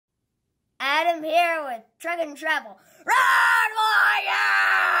I'm here with Truck and Travel. Run,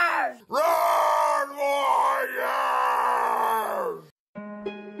 Warriors! Run, Warriors!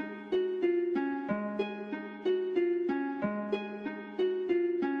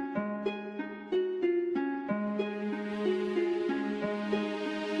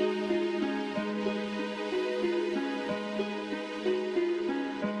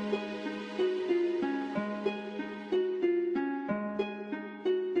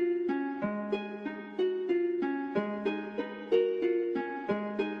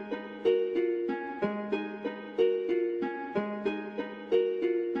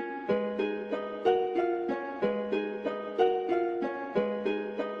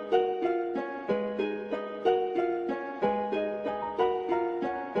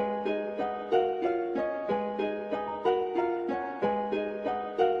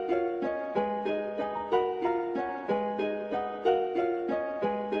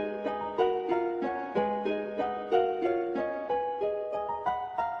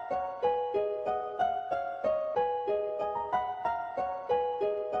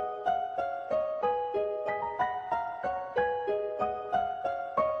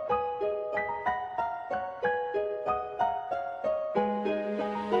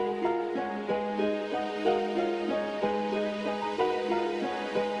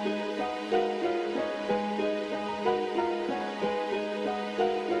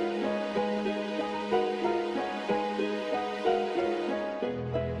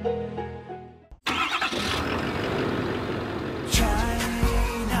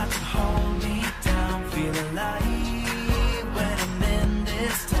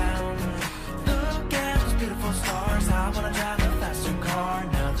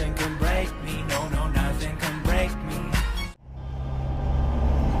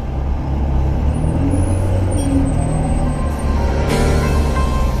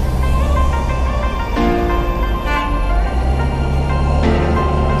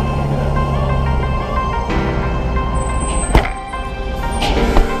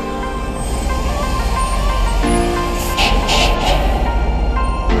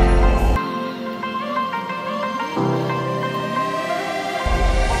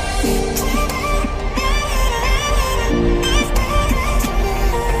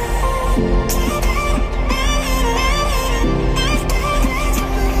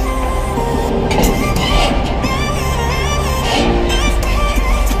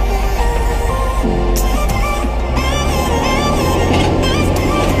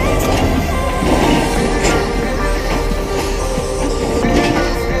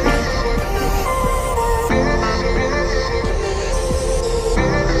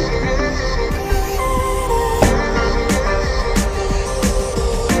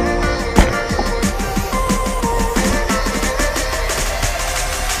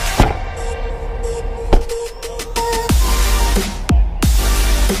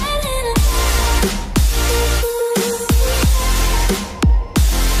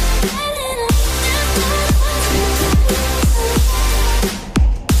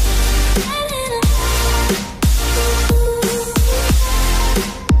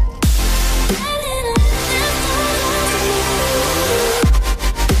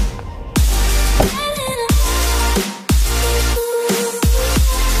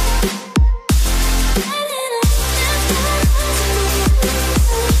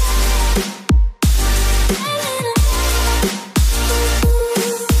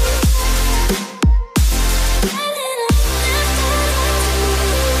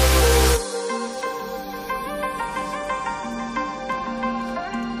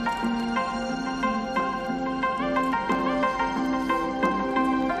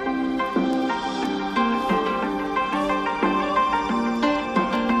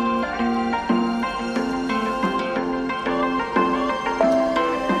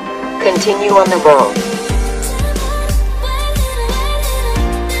 Continue on the road.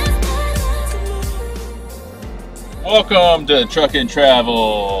 Welcome to Truck and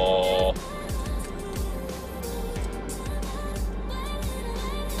Travel.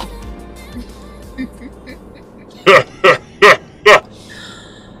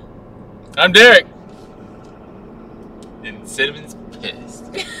 I'm Derek. And Cinnamon's pissed.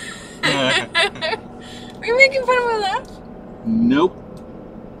 Are you making fun of my laugh? Nope.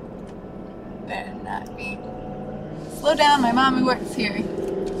 Better not be. Slow down, my mommy works here.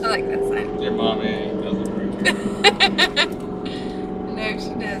 I like that sign. Your mommy doesn't work. No,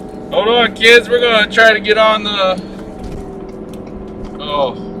 she does. Hold on, kids. We're going to try to get on the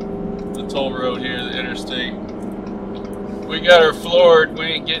toll road here, the interstate. We got her floored. We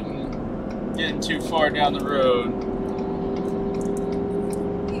ain't getting too far down the road.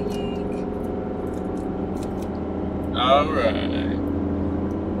 Alright.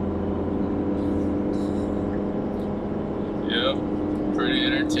 Yep. Pretty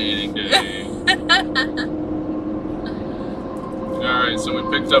entertaining day. Alright, so we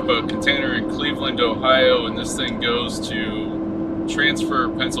picked up a container in Cleveland, Ohio, and this thing goes to Transfer,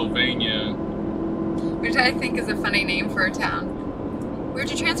 Pennsylvania. Which I think is a funny name for a town.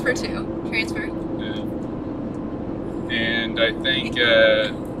 Where'd you transfer to? Transfer? Yeah. And I think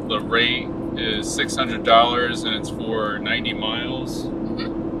the rate is $600 and it's for 90 miles.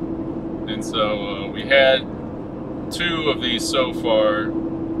 Mm-hmm. And so we had 2 of these so far.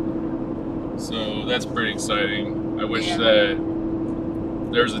 So that's pretty exciting. I wish that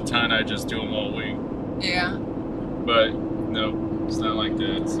there was a ton, I'd just do them all week. Yeah. But no, it's not like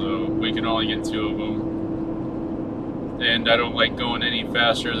that. So we can only get 2 of them. And I don't like going any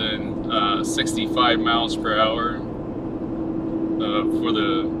faster than 65 miles per hour for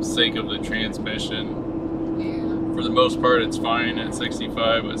the sake of the transmission. Yeah. For the most part, it's fine at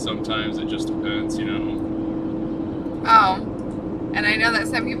 65, but sometimes it just depends, you know. Oh, and I know that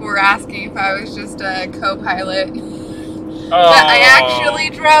some people were asking if I was just a co-pilot. But I actually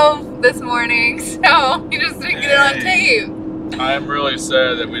drove this morning, so you just didn't get it on tape. I'm really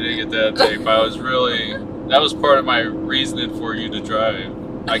sad that we didn't get that tape. That was part of my reasoning for you to drive.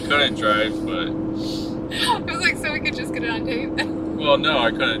 I couldn't drive, but... I was like, so we could just get it on tape? Well, no,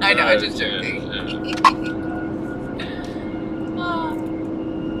 I couldn't drive. I know, I just joking.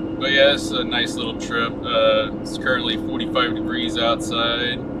 But yeah, it's a nice little trip. It's currently 45 degrees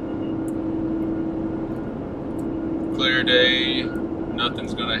outside. Clear day,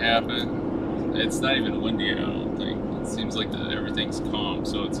 nothing's gonna happen. It's not even windy, I don't think. It seems like everything's calm,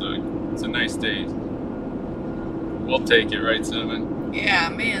 so it's a nice day. We'll take it, right, Cinnamon? Yeah,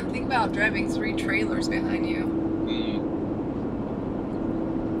 man, think about driving 3 trailers behind you.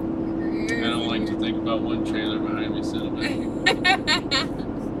 I don't like to think about 1 trailer behind me, Cinnamon.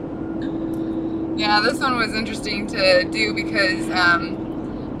 Yeah, this one was interesting to do because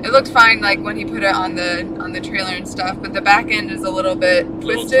it looked fine, like when he put it on the trailer and stuff, but the back end is a little bit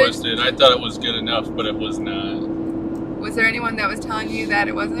twisted. I thought it was good enough, but it was not. Was there anyone that was telling you that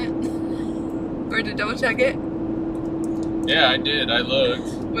it wasn't? Or to double check it? Yeah, I did. I looked.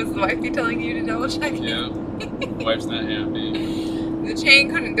 Was the wifey telling you to double check it? Yeah. Wife's not happy. The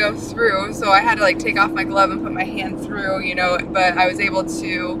chain couldn't go through, so I had to like take off my glove and put my hand through, you know, but I was able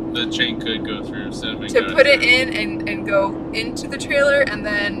to... The chain could go through, Cinnamon. To put it in and go into the trailer and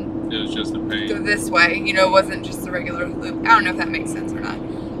then... It was just a pain. Go this way, you know, it wasn't just the regular loop. I don't know if that makes sense or not.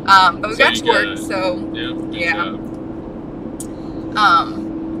 But we got to work, so... Yeah.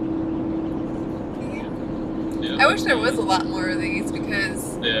 I wish there was a lot more of these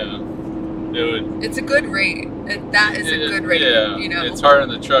because it's a good rate. That is a good rate. Yeah, you know, it's hard on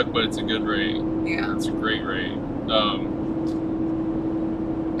the truck, but it's a good rate. Yeah, it's a great rate.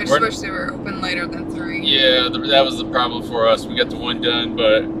 I just wish they were open later than 3. Yeah, that was the problem for us. We got the 1 done,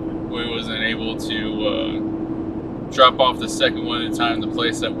 but we wasn't able to drop off the second one in time. The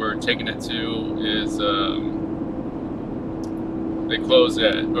place that we're taking it to is they close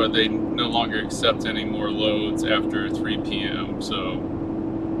or they no longer accept any more loads after 3 p.m. So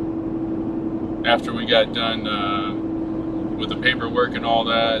after we got done with the paperwork and all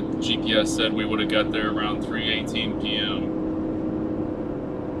that, GPS said we would have got there around 3:18 p.m.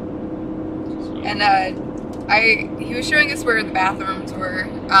 So. And he was showing us where the bathrooms were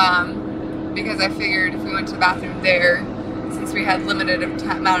because I figured if we went to the bathroom there, since we had limited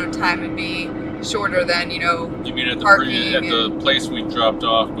amount of time, it'd be shorter than, you know, you mean at parking the place we dropped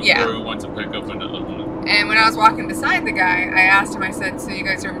off before we went to pick up another one? And when I was walking beside the guy, I asked him, I said, so you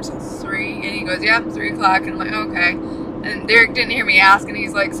guys are until 3? And he goes, yep, 3 o'clock. And I'm like, okay. And Derek didn't hear me ask, and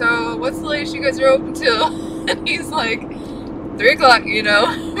he's like, so what's the latest you guys are open till? And he's like, 3 o'clock, you know?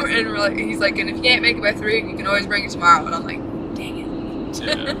 And we're like, he's like, and if you can't make it by 3, you can always bring it tomorrow. And I'm like, dang it.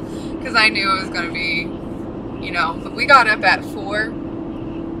 Yeah. Because I knew it was going to be, you know, but we got up at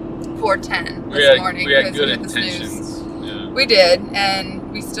 4:10 this morning. We had good intentions. Yeah. We did,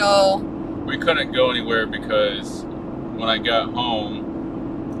 and we still... We couldn't go anywhere because when I got home,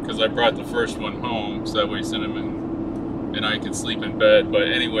 because I brought the first one home, so that way Cinnamon and I could sleep in bed. But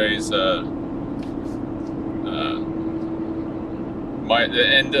anyways, the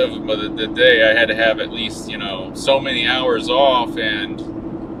end of the day, I had to have at least, you know, so many hours off, and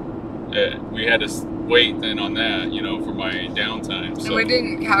we had to wait then on that, you know, for my downtime. So and we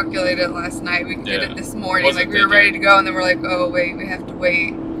didn't calculate it last night. We did it this morning. Like we were ready to go, and then we're like, oh wait, we have to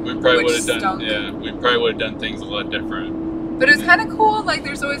wait. We probably would have done, we probably would have done things a lot different. But it was kind of cool. Like,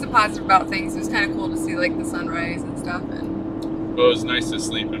 there's always a positive about things. It was kind of cool to see like the sunrise and stuff. And well, it was nice to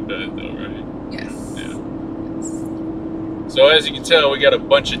sleep in bed, though, right? Yes. Yeah. Yes. So as you can tell, we got a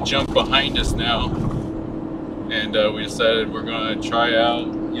bunch of junk behind us now, and we decided we're going to try out,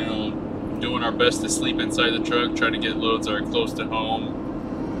 you know, doing our best to sleep inside the truck, try to get loads that are close to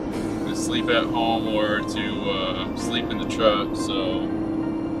home, to sleep at home or to sleep in the truck. So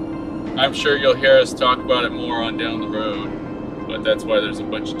I'm sure you'll hear us talk about it more on down the road, but that's why there's a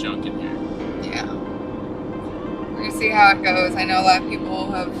bunch of junk in here. Yeah. We're gonna see how it goes. I know a lot of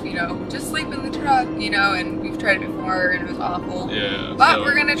people have, you know, just sleep in the truck, you know, and we've tried it before and it was awful. Yeah. But so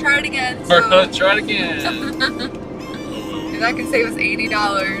we're gonna try it again. We're gonna try it again. That could save us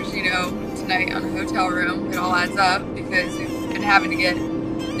 $80, you know, tonight on a hotel room. It all adds up because we've been having to get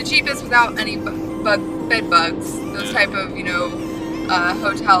the cheapest without any bed bugs. Those type of, you know,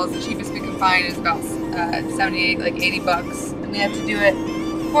 hotels. The cheapest we can find is about 78, like 80 bucks, and we have to do it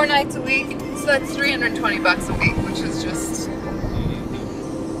 4 nights a week. So that's 320 bucks a week, which is just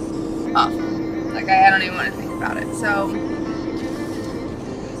awful. Like I don't even want to think about it. So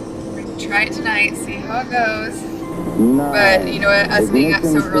we're gonna try it tonight, see how it goes. But you know what, us being up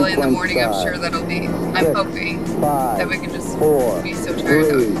so early in the morning, I'm sure that'll be, I'm hoping that we can just be so tired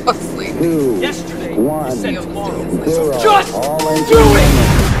that we fall asleep. Yesterday, Just just do do it!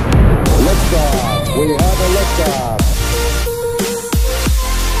 Liftoff. We have a liftoff.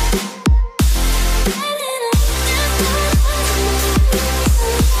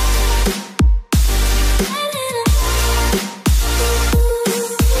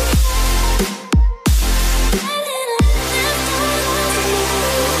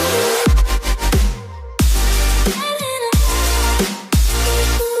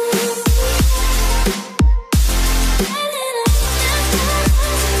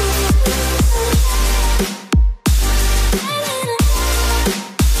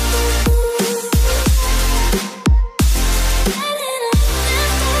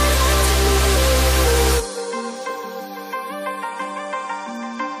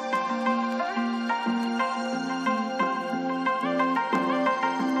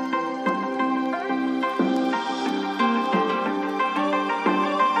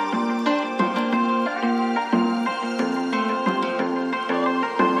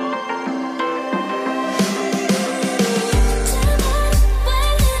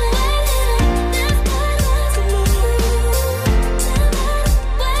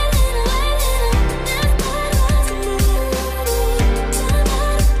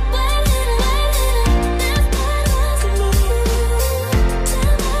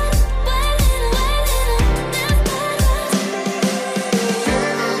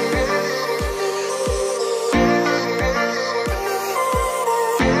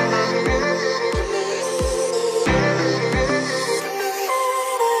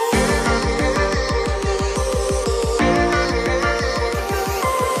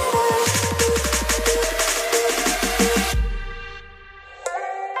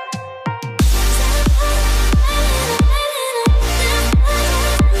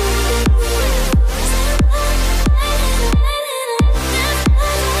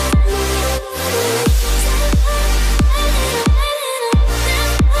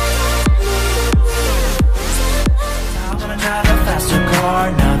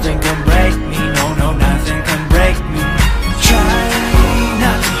 Nothing can break me, no, no, nothing can break me. Try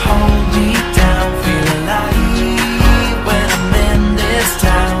not to hold me down, feel alive when I'm in this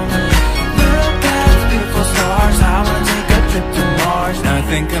town. Look at the beautiful stars, I wanna take a trip to Mars.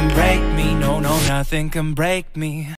 Nothing can break me, no, no, nothing can break me.